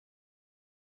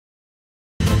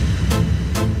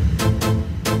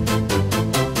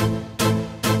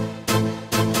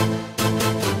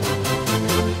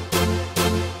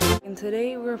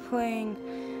today we're playing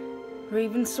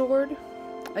ravensword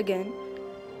again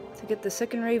to get the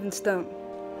second ravenstone.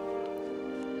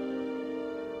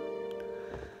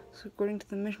 So according to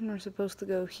the mission, we're supposed to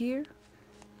go here.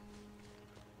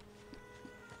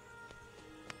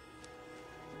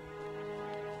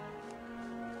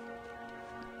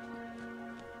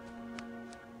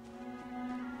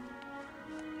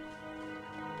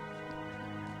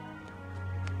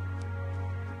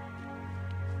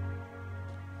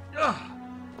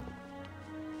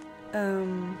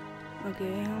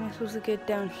 Okay, how am I supposed to get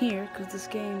down here? Because this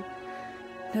game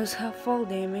does have fall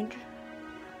damage.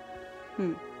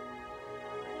 Do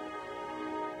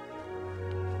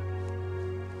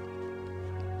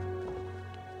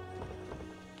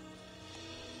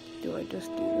I just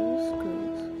do this?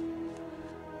 'Cause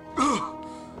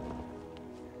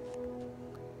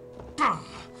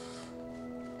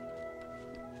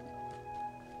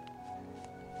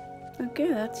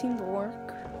okay, that seemed to work.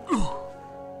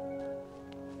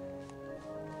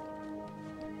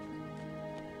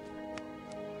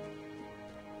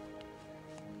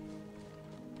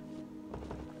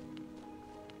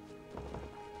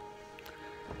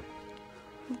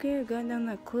 Okay, I got down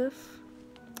that cliff.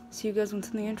 See you guys when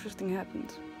something interesting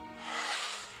happens.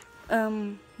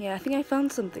 Yeah, I think I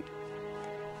found something.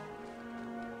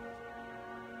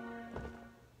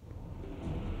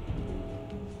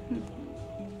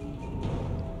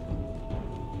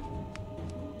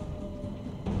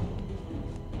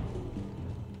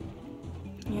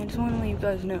 Yeah, I just want to let you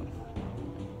guys know.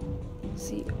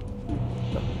 See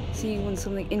you when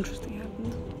something interesting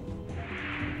happens.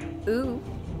 Ooh.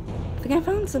 I think I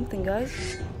found something,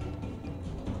 guys.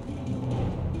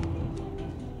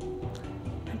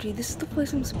 Gee, this is the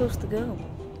place I'm supposed to go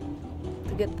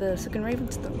to get the second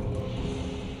ravenstone.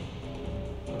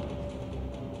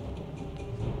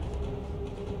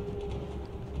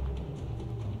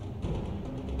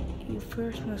 You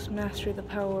first must master the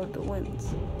power of the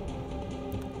winds.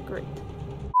 Great.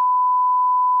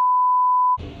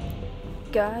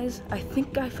 Guys, I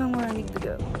think I found where I need to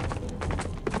go.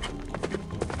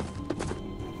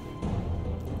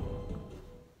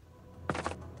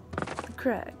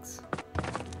 Crags.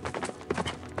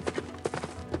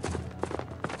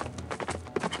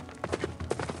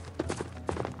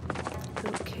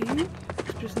 Okay,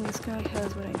 just in the sky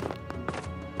has what I need.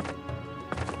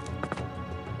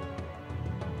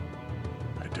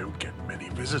 I don't get many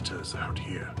visitors out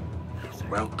here.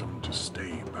 Welcome to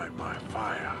stay by my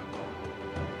fire.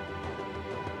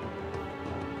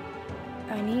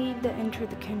 I need to enter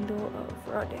the kingdom of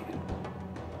Rodan.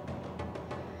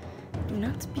 Do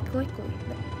not speak lightly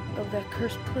of that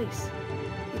cursed place.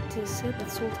 It is said that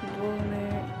souls who dwell in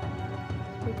there.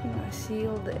 Hoping I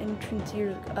sealed the entrance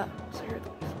years ago.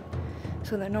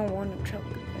 So that no one shall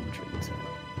venture inside.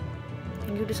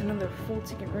 And give us another fool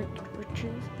seeking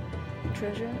riches,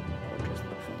 treasure, or just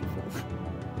the fool.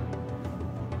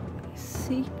 I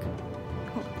seek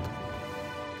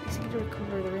to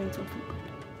recover the ravenstone from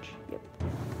bondage. Yep.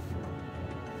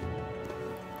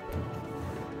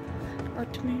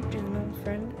 Archmage is an old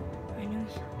friend. I knew you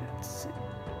were not sick.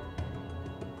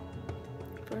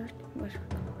 First, you must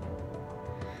recover.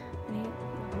 I need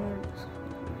more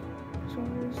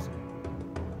swords.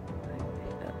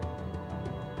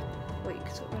 Wait,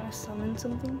 so can I summon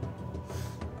something?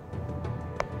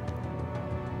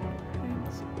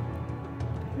 Thanks.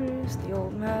 Here's the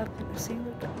old map and a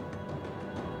sailor gun.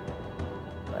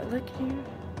 I like it here.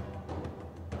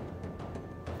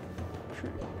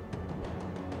 Sure.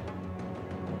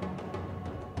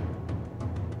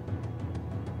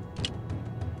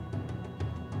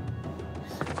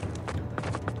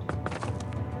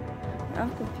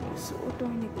 I'm confused, so what do I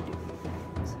need to do?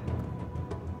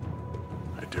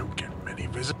 I don't get many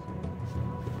visitors.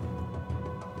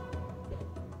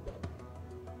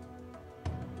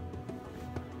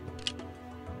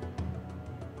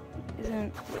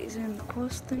 Is it in the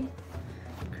quest thing?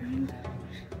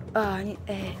 I need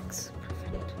eggs.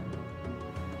 Perfect.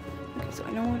 Okay, so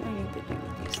I know what I need to do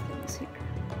with these things here.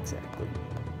 Exactly.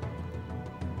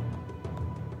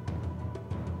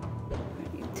 I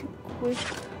need to quick.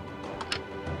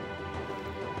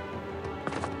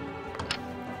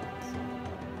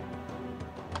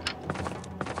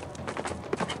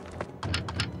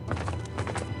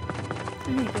 I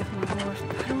need to get my horse.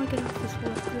 How do I get off this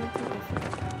horse?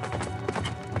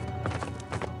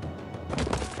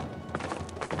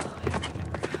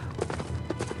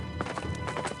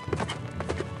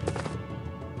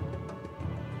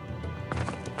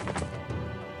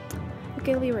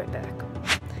 Okay, I'll be right back.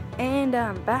 And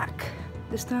I'm back.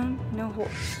 This time, no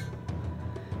horse.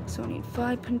 So I need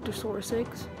 5 Pentasaurus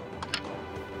eggs.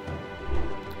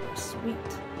 Sweet.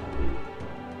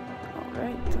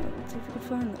 Alright, let's see if we can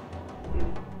find them.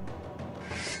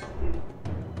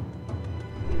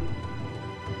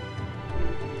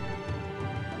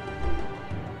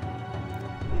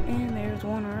 And there's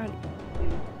one already.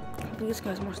 Hopefully this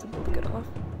guy's more simple to get off.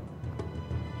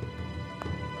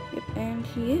 Yep, and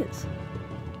he is.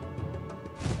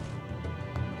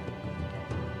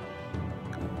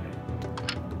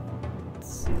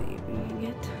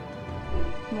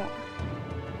 More.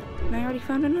 And I already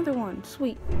found another one.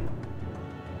 Sweet.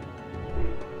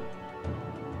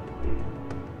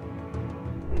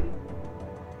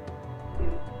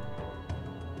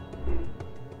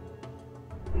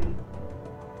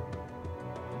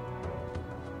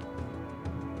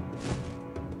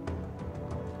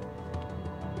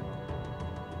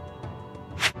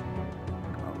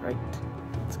 Alright.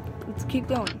 Let's keep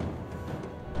going.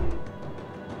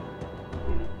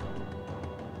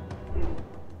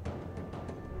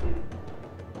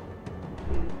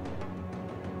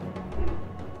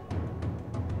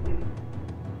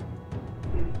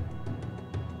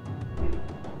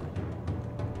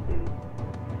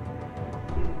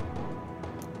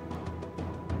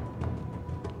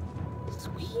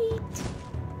 Sweet.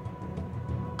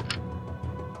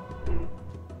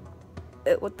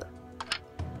 What the?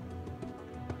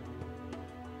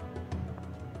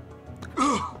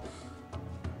 Oh,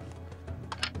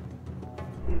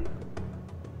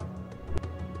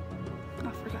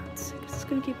 for God's sake, is this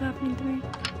gonna keep happening to me?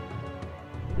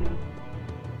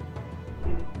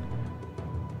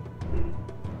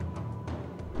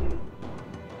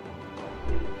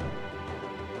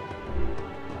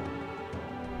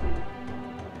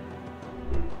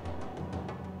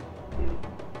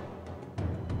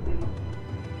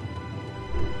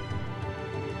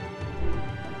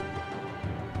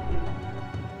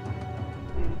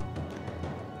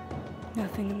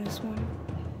 Nothing in this one.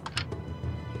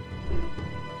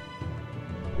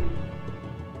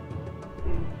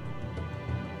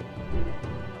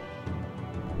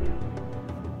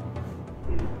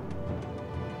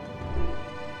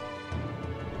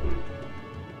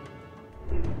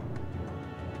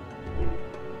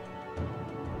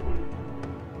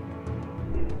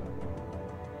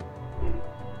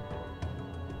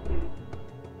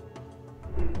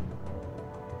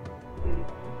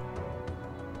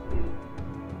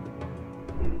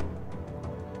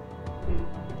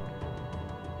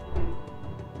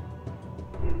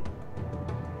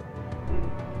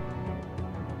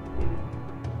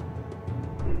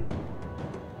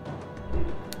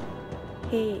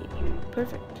 Hey,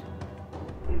 perfect.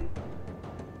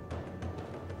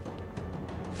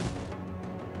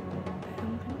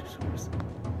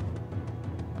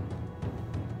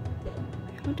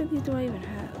 How many of these do I even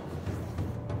have?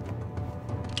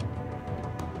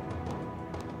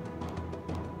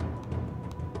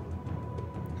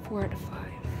 Four out of 5.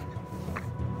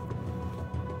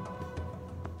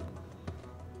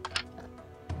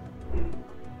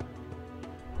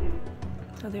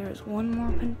 So there is one more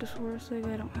Pentasaurus egg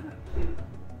I don't have.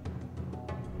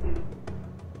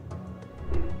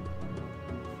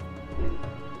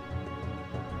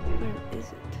 Where is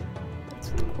it? That's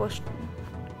the question.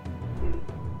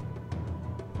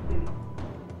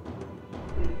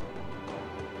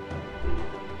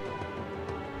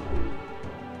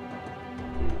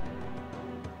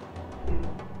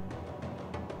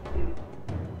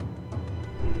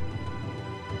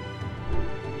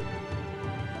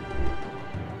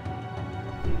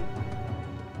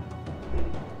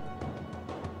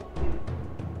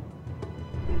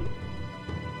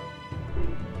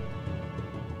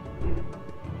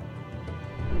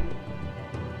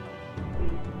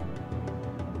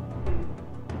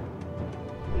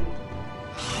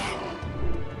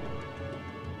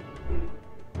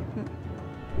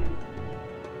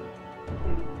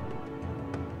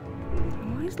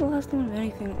 Why is the last one of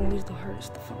anything always the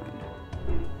hardest to find?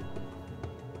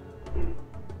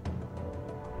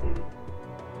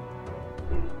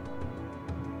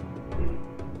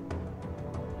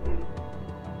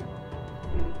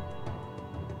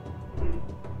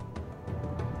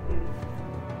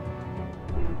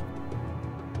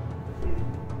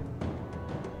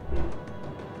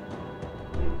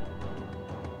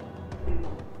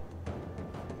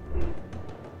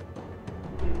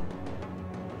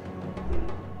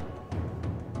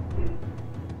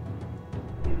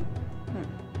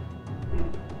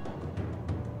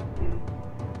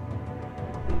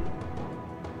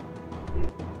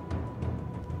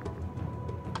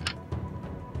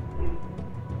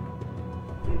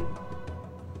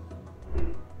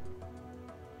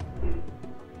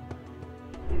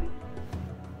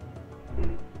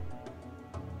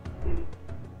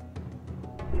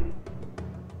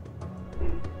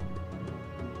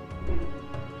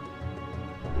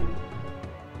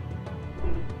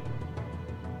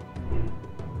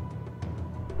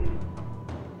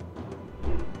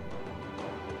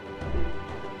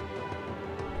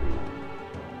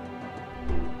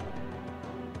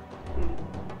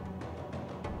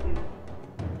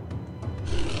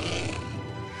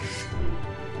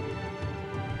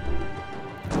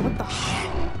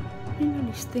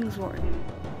 things weren't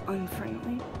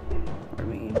unfriendly or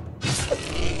mean. But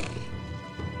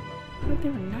they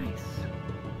were nice.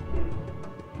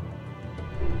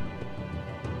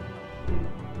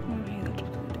 Oh man, they're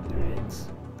just lifting their heads.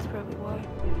 That's probably why.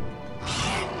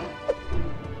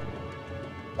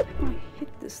 How do I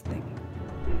hit this thing?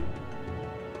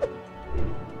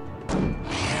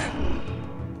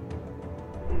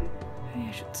 Maybe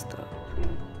I should stop.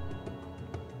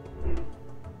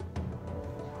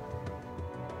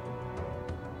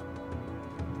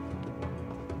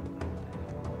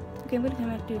 Okay, what can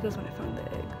I do guys when I found the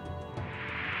egg?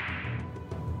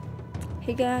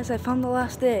 Hey guys, I found the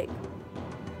last egg.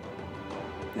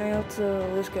 And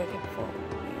also, this guy kept falling.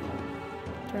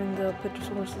 Turned the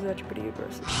Petrosaurus edge pretty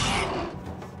aggressive.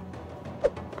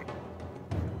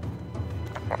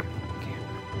 Okay.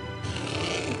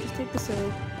 Just take this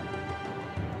egg.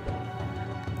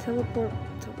 Teleport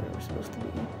to where we're supposed to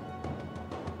be.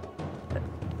 But,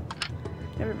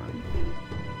 never mind.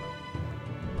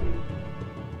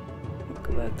 We'll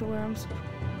go back to where I'm supposed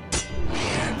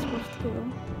to go.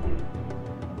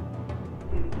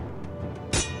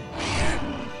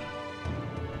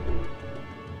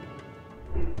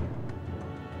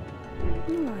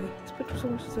 These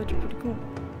Petrosaurus is actually pretty cool.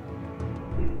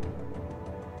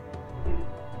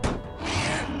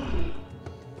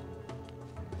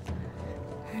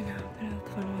 I know, I'm gonna have to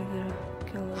find a way to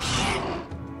kill this.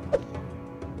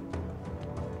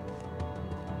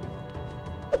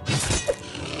 Jesus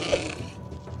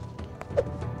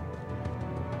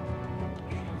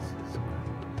Christ.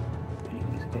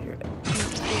 Anyways, get your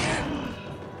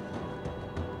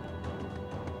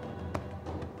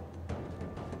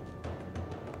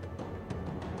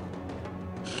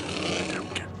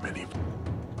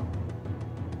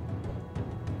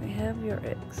have your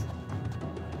eggs.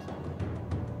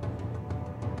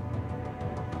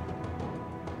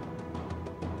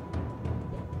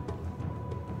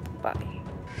 Bye.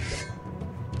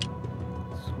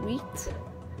 Sweet.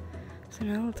 So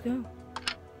now let's go.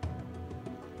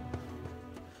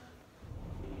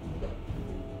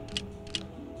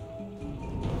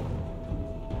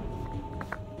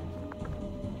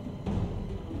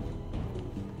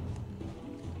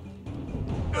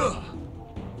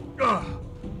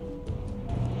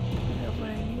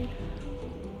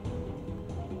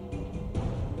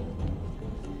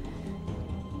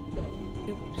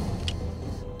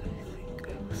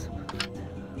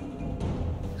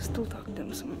 Still talk to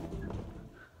them some more.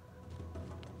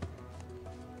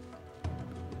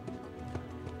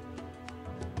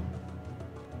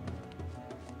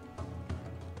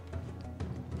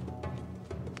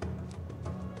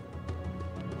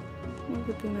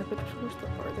 Good thing that Petrosaurus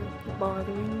are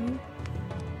bothering me.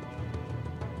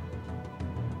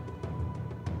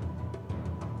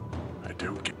 I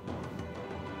don't get.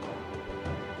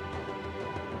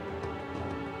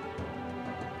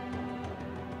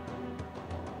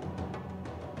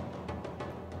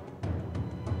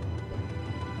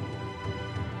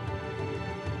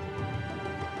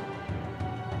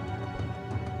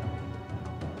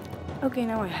 Okay,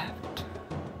 now I have it.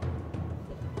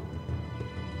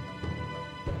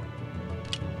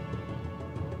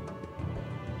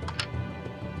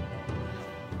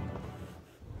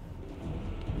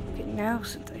 Okay, now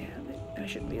since I have it, I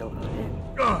should be able to get in.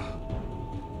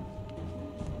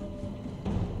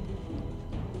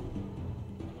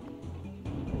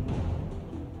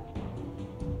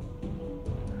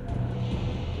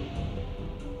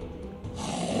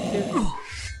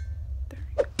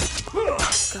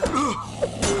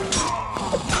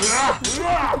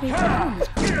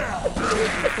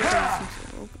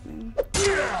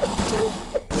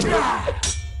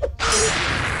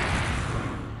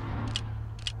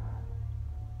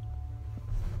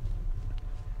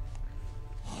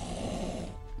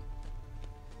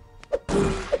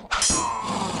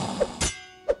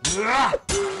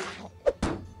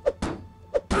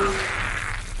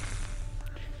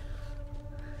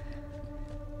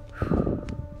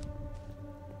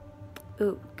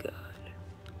 Oh God.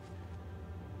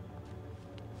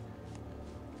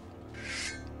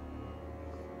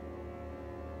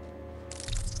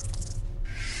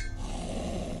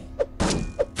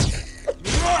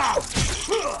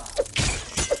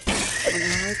 I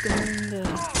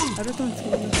recommend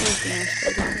skipping the first match,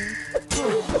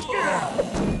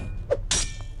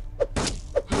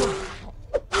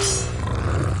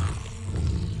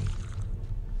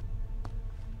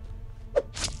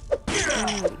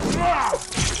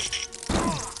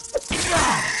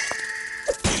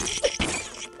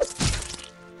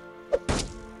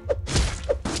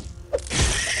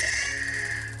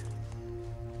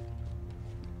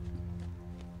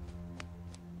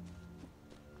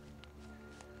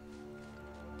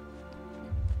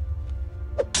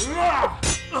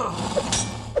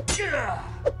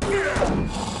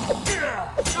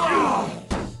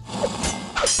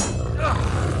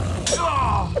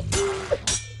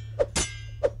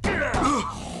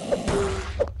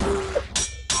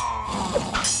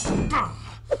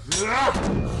 Alright,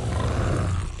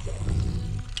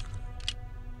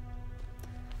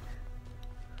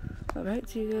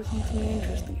 so you guys want something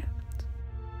interesting happens.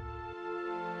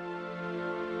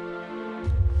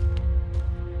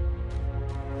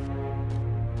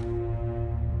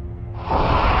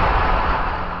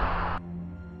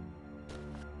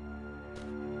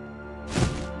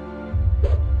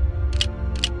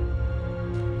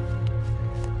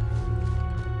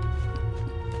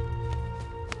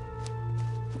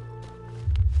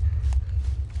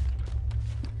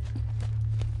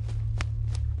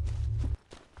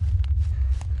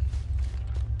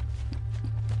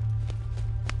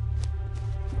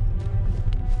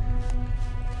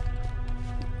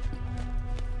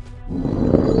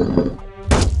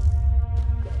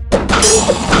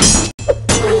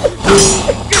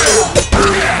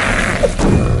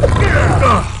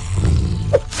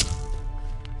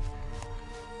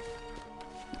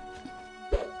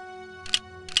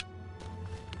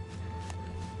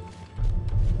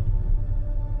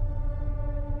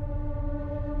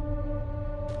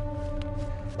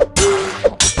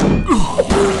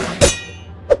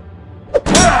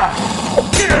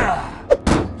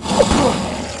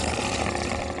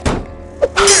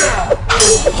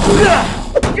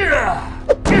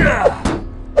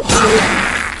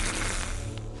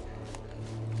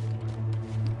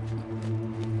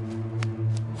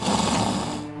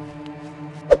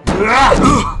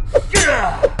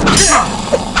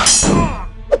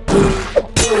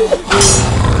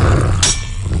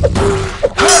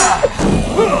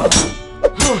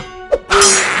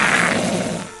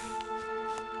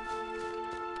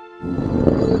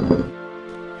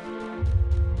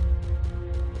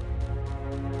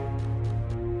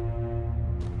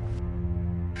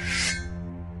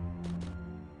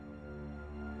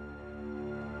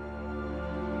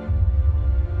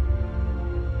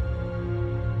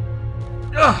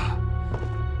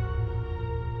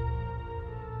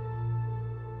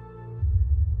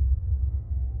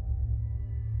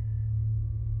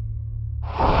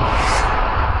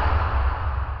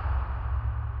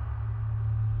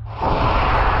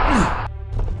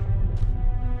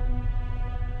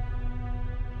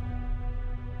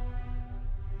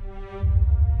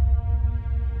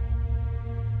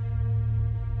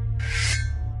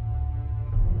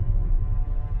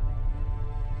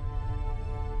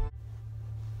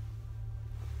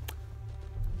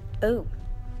 Oh,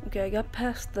 okay, I got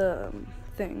past the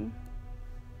thing.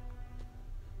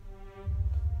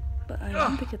 But I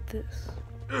need to get this.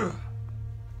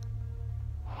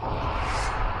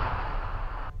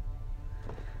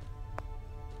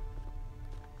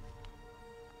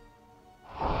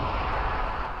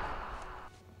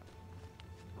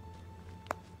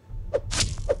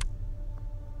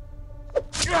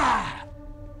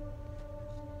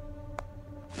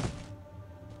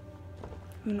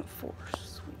 Unit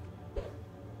force.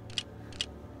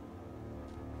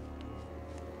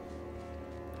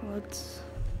 Well, it's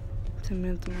 10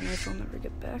 minutes of my life I'll never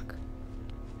get back.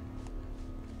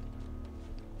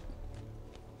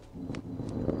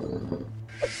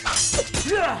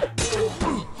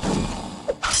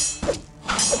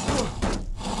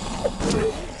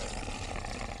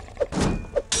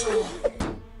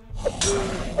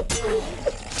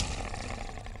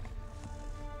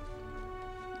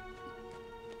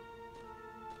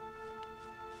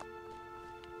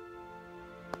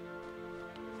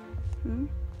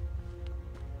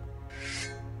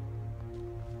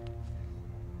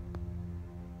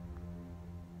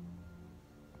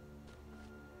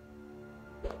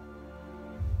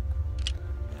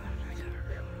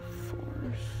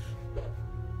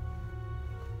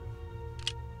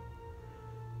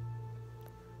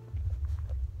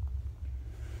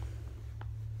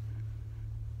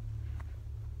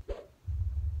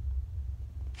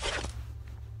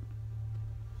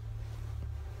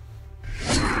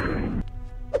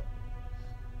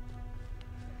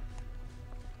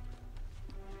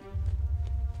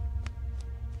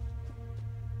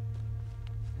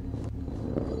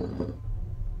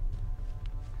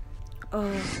 Oh,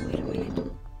 wait a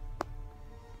minute.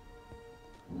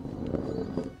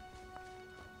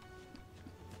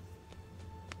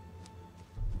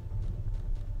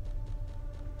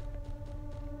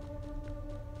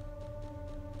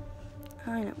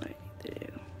 I know what I need to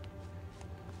do.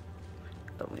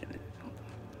 Oh, wait a minute. Hold on.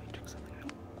 Let me check something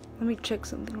out. Let me check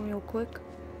something real quick.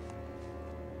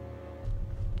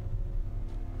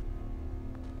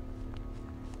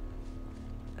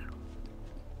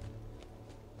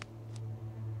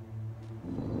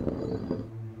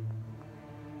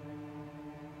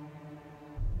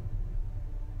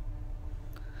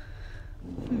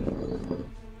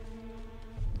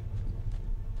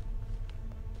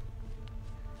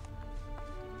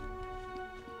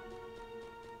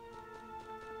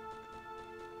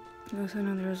 Unless I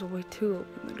know there's a way to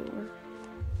open the door.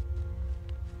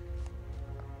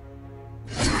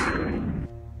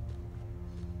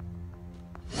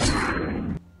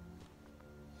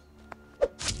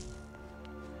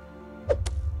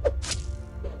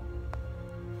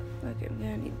 Okay, I'm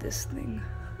gonna need this thing.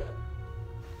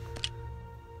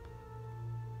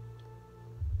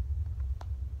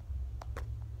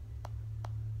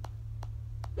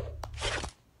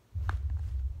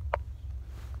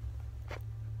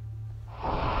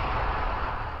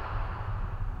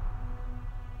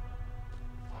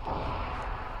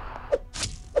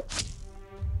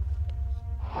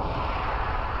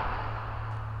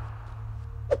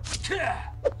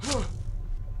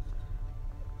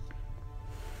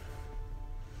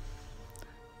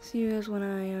 See you guys when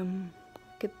I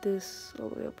get this all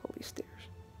the way up all these stairs.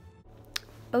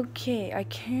 Okay, I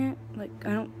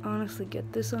don't honestly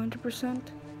get this 100%,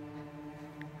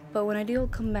 but when I do, I'll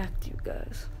come back to you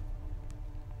guys.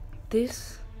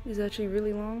 This is actually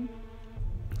really long,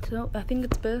 so I think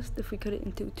it's best if we cut it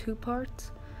into 2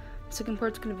 parts. The second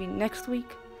part's gonna be next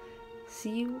week.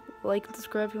 See you, like and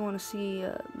subscribe if you want to see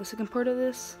the second part of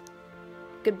this.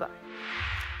 Goodbye.